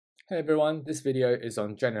Hey everyone, this video is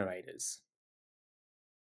on generators.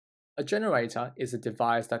 A generator is a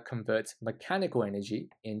device that converts mechanical energy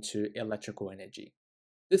into electrical energy.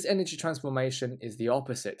 This energy transformation is the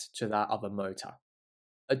opposite to that of a motor.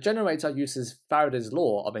 A generator uses Faraday's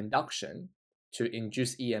law of induction to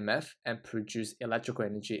induce EMF and produce electrical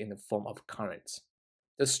energy in the form of current.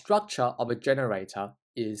 The structure of a generator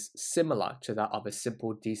is similar to that of a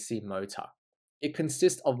simple DC motor. It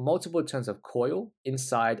consists of multiple turns of coil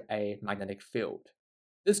inside a magnetic field.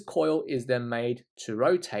 This coil is then made to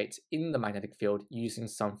rotate in the magnetic field using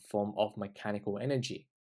some form of mechanical energy.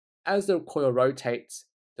 As the coil rotates,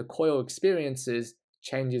 the coil experiences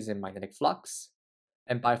changes in magnetic flux,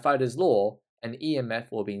 and by Faraday's law, an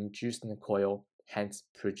EMF will be induced in the coil, hence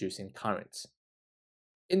producing current.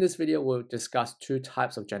 In this video, we'll discuss two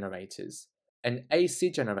types of generators: an AC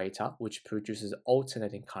generator, which produces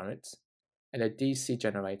alternating current, and a DC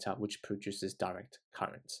generator, which produces direct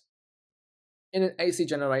current. In an AC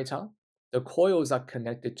generator, the coils are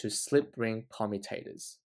connected to slip ring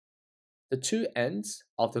commutators. The two ends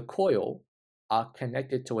of the coil are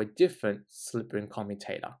connected to a different slip ring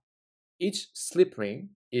commutator. Each slip ring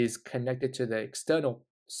is connected to the external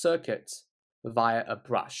circuit via a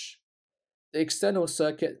brush. The external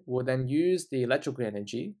circuit will then use the electrical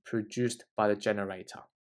energy produced by the generator.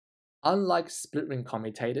 Unlike split ring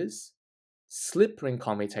commutators, slip ring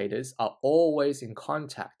commutators are always in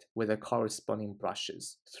contact with the corresponding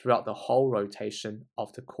brushes throughout the whole rotation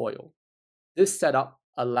of the coil. This setup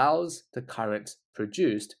allows the current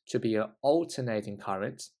produced to be an alternating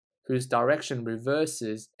current whose direction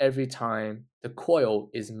reverses every time the coil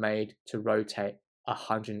is made to rotate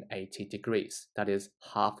 180 degrees, that is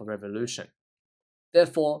half a revolution.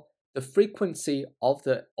 Therefore, the frequency of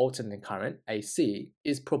the alternating current, AC,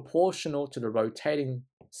 is proportional to the rotating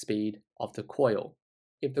speed of the coil.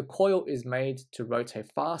 If the coil is made to rotate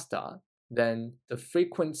faster, then the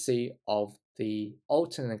frequency of the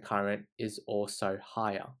alternating current is also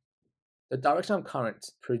higher. The direction of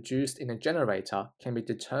current produced in a generator can be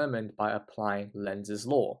determined by applying Lenz's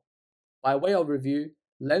law. By way of review,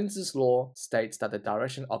 Lenz's law states that the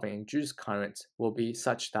direction of an induced current will be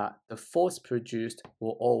such that the force produced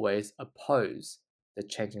will always oppose the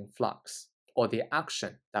changing flux, or the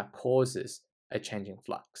action that causes a changing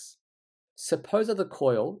flux. Suppose that the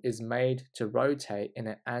coil is made to rotate in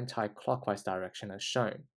an anti-clockwise direction as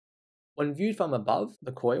shown. When viewed from above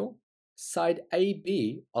the coil, side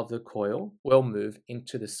AB of the coil will move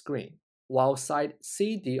into the screen, while side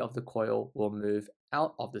CD of the coil will move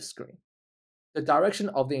out of the screen. The direction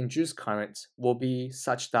of the induced current will be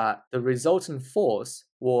such that the resultant force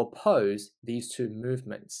will oppose these two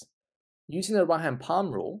movements. Using the right-hand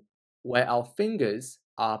palm rule, where our fingers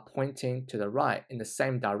are pointing to the right in the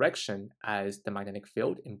same direction as the magnetic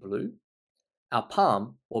field in blue, our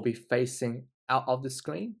palm will be facing out of the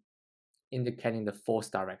screen, indicating the force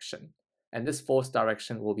direction, and this force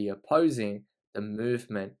direction will be opposing the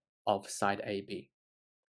movement of side AB.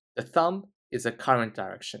 The thumb is a current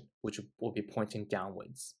direction, which will be pointing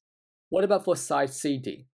downwards. What about for side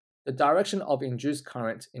CD? The direction of induced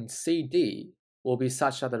current in CD will be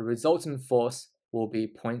such that the resultant force will be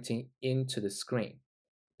pointing into the screen,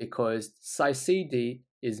 because side CD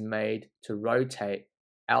is made to rotate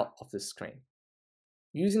out of the screen.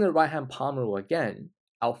 Using the right-hand palm rule again,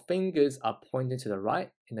 our fingers are pointing to the right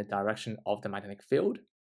in the direction of the magnetic field.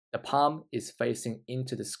 The palm is facing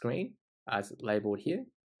into the screen, as labeled here,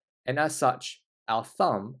 and as such, our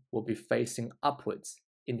thumb will be facing upwards,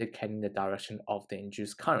 indicating the direction of the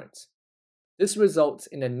induced current. This results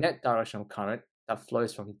in a net direction of current that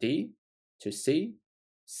flows from D to C,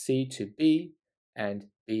 C to B, and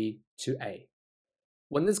B to A.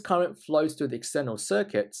 When this current flows through the external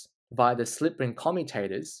circuits via the slip ring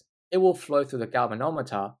commutators, it will flow through the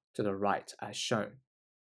galvanometer to the right as shown.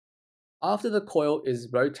 After the coil is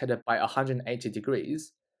rotated by 180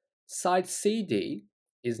 degrees, side CD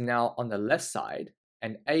is now on the left side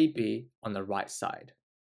and AB on the right side.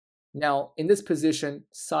 Now, in this position,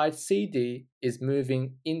 side CD is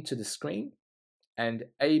moving into the screen and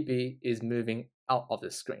AB is moving out of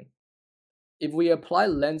the screen. If we apply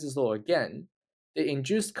Lenz's law again, the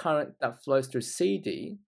induced current that flows through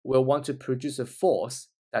CD will want to produce a force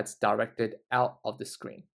that's directed out of the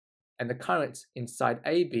screen, and the current inside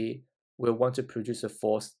AB will want to produce a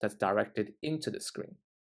force that's directed into the screen.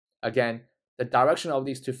 Again, the direction of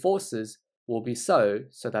these two forces will be so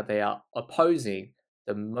that they are opposing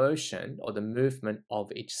the motion or the movement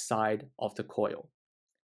of each side of the coil.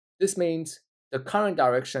 This means the current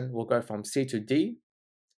direction will go from C to D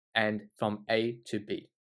and from A to B.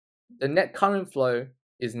 The net current flow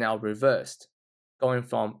is now reversed, going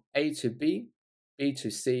from A to B, B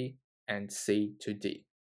to C, and C to D.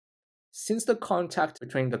 Since the contact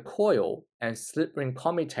between the coil and slip ring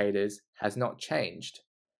commutators has not changed,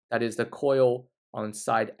 that is, the coil on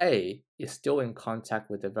side A is still in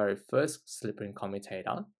contact with the very first slip ring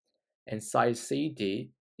commutator, and side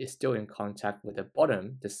CD is still in contact with the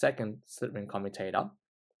bottom, the second slip ring commutator,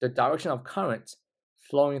 the direction of current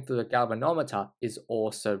flowing through the galvanometer is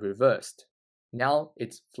also reversed. Now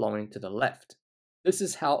it's flowing to the left. This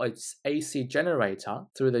is how an AC generator,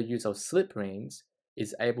 through the use of slip rings,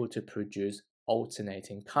 is able to produce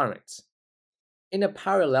alternating currents. In a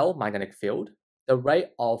parallel magnetic field, the rate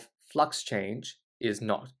of flux change is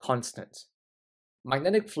not constant.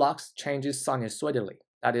 Magnetic flux changes sinusoidally,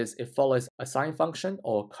 that is, it follows a sine function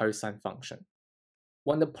or cosine function.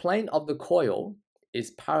 When the plane of the coil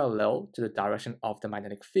is parallel to the direction of the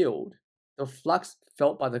magnetic field, the flux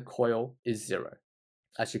felt by the coil is zero,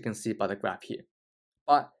 as you can see by the graph here.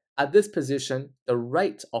 But at this position, the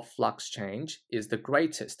rate of flux change is the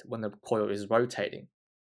greatest when the coil is rotating.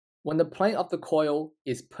 When the plane of the coil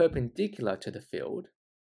is perpendicular to the field,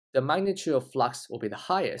 the magnitude of flux will be the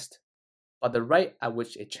highest, but the rate at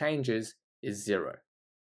which it changes is zero.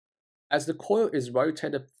 As the coil is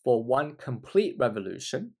rotated for one complete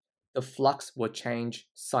revolution, the flux will change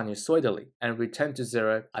sinusoidally and return to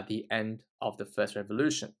zero at the end of the first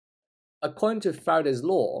revolution. According to Faraday's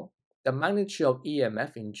law, the magnitude of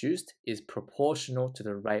EMF induced is proportional to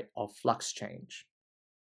the rate of flux change.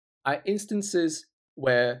 At instances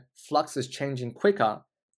where flux is changing quicker,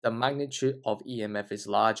 the magnitude of EMF is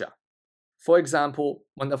larger. For example,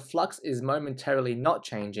 when the flux is momentarily not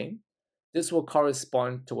changing, this will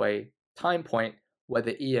correspond to a time point where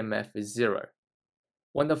the EMF is zero.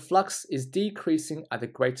 When the flux is decreasing at the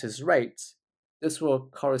greatest rate, this will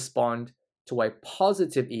correspond to a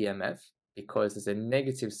positive EMF, because there's a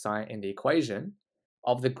negative sign in the equation,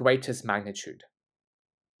 of the greatest magnitude.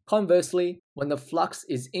 Conversely, when the flux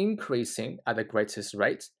is increasing at the greatest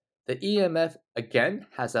rate, the EMF again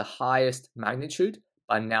has the highest magnitude,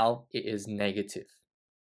 but now it is negative.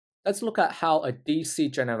 Let's look at how a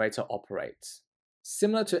DC generator operates.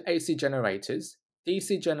 Similar to AC generators,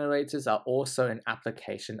 DC generators are also an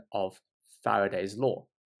application of Faraday's law.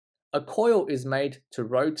 A coil is made to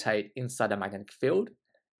rotate inside a magnetic field,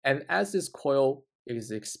 and as this coil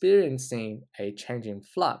is experiencing a change in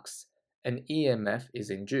flux, an EMF is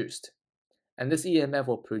induced. And this EMF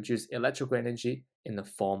will produce electrical energy in the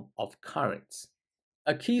form of currents.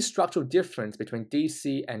 A key structural difference between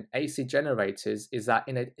DC and AC generators is that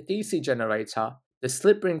in a DC generator, the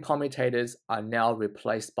slip ring commutators are now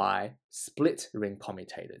replaced by split ring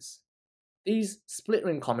commutators. These split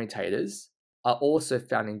ring commutators are also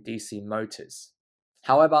found in DC motors.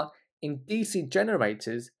 However, in DC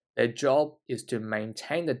generators, their job is to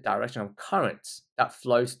maintain the direction of currents that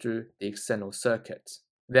flows through the external circuit,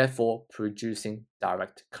 therefore producing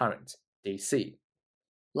direct current, DC.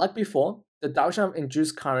 Like before, the direction of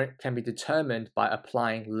induced current can be determined by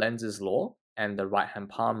applying Lenz's law and the right-hand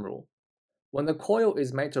palm rule. When the coil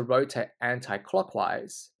is made to rotate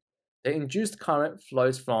anti-clockwise, the induced current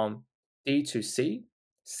flows from D to C,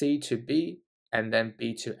 C to B, and then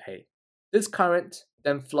B to A. This current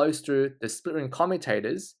then flows through the split ring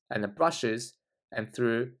commutators and the brushes and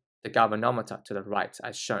through the galvanometer to the right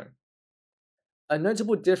as shown. A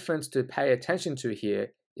notable difference to pay attention to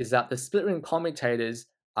here is that the split ring commutators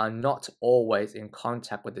are not always in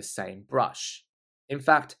contact with the same brush. In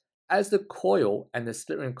fact, as the coil and the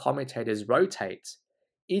split ring commutators rotate,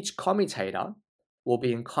 each commutator will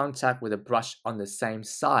be in contact with a brush on the same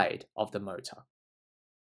side of the motor.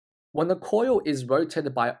 When the coil is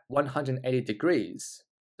rotated by 180 degrees,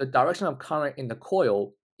 the direction of current in the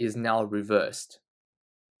coil is now reversed.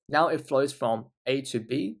 Now it flows from A to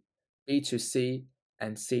B, B to C,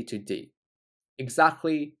 and C to D.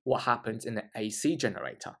 Exactly what happens in an AC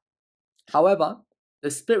generator. However, the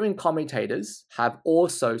split ring commutators have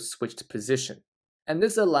also switched position, and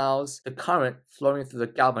this allows the current flowing through the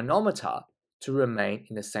galvanometer to remain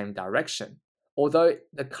in the same direction. Although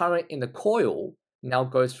the current in the coil now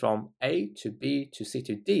goes from A to B to C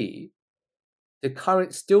to D, the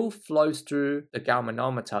current still flows through the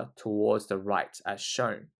galvanometer towards the right as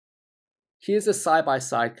shown. Here's a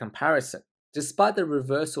side-by-side comparison. Despite the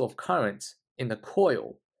reversal of current in the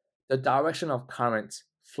coil, the direction of current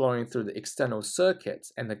flowing through the external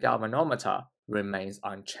circuits and the galvanometer remains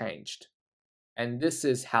unchanged. And this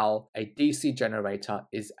is how a DC generator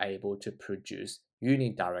is able to produce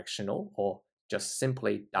unidirectional or just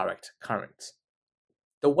simply direct current.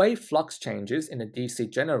 The way flux changes in a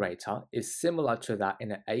DC generator is similar to that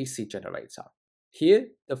in an AC generator. Here,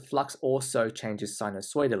 the flux also changes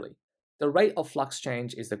sinusoidally, The rate of flux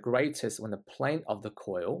change is the greatest when the plane of the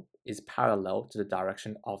coil is parallel to the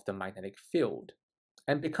direction of the magnetic field,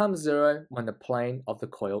 and becomes zero when the plane of the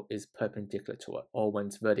coil is perpendicular to it, or when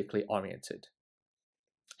it's vertically oriented.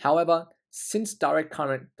 However, since direct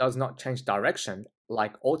current does not change direction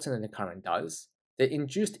like alternating current does, the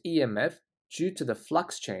induced EMF due to the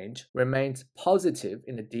flux change remains positive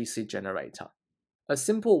in the DC generator. A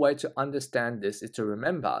simple way to understand this is to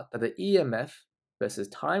remember that the EMF versus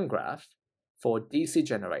time graph for DC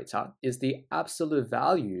generator is the absolute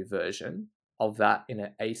value version of that in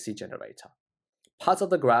an AC generator. Parts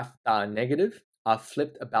of the graph that are negative are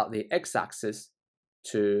flipped about the x-axis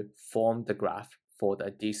to form the graph for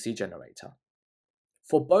the DC generator.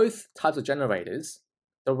 For both types of generators,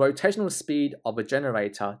 the rotational speed of a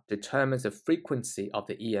generator determines the frequency of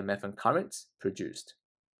the EMF and currents produced.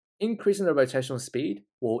 Increasing the rotational speed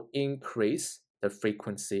will increase the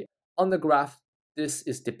frequency. On the graph, this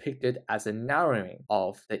is depicted as a narrowing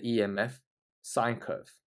of the EMF sine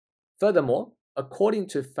curve. Furthermore, according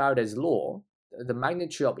to Faraday's law, the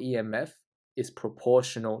magnitude of EMF is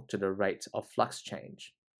proportional to the rate of flux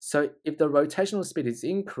change. So if the rotational speed is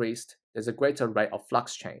increased, there's a greater rate of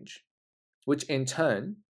flux change, which in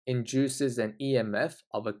turn induces an EMF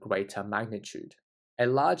of a greater magnitude. A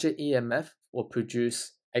larger EMF will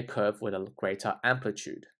produce a curve with a greater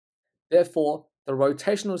amplitude. Therefore, the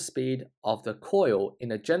rotational speed of the coil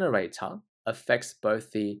in a generator affects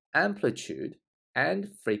both the amplitude and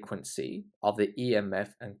frequency of the EMF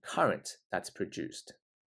and current that's produced.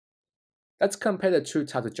 Let's compare the two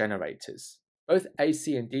types of generators. Both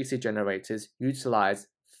AC and DC generators utilize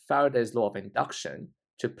Faraday's law of induction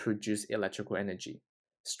to produce electrical energy.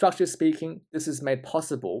 Structurally speaking, this is made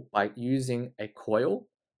possible by using a coil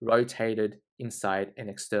rotated inside an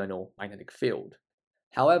external magnetic field.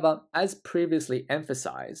 However, as previously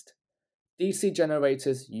emphasized, DC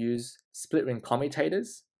generators use split ring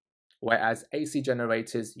commutators, whereas AC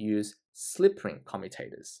generators use slip ring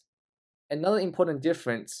commutators. Another important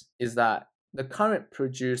difference is that the current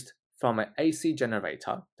produced from an AC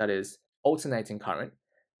generator, that is, alternating current,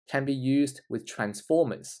 can be used with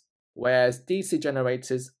transformers, whereas DC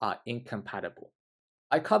generators are incompatible.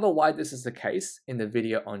 I cover why this is the case in the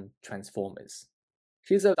video on transformers.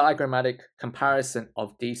 Here's a diagrammatic comparison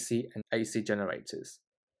of DC and AC generators.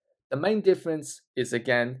 The main difference is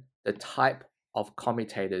again the type of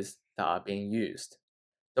commutators that are being used.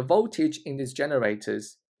 The voltage in these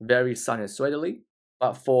generators varies sinusoidally,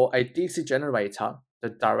 but for a DC generator, the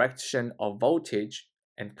direction of voltage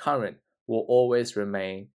and current will always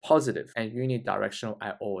remain positive and unidirectional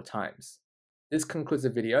at all times. This concludes the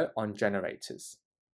video on generators.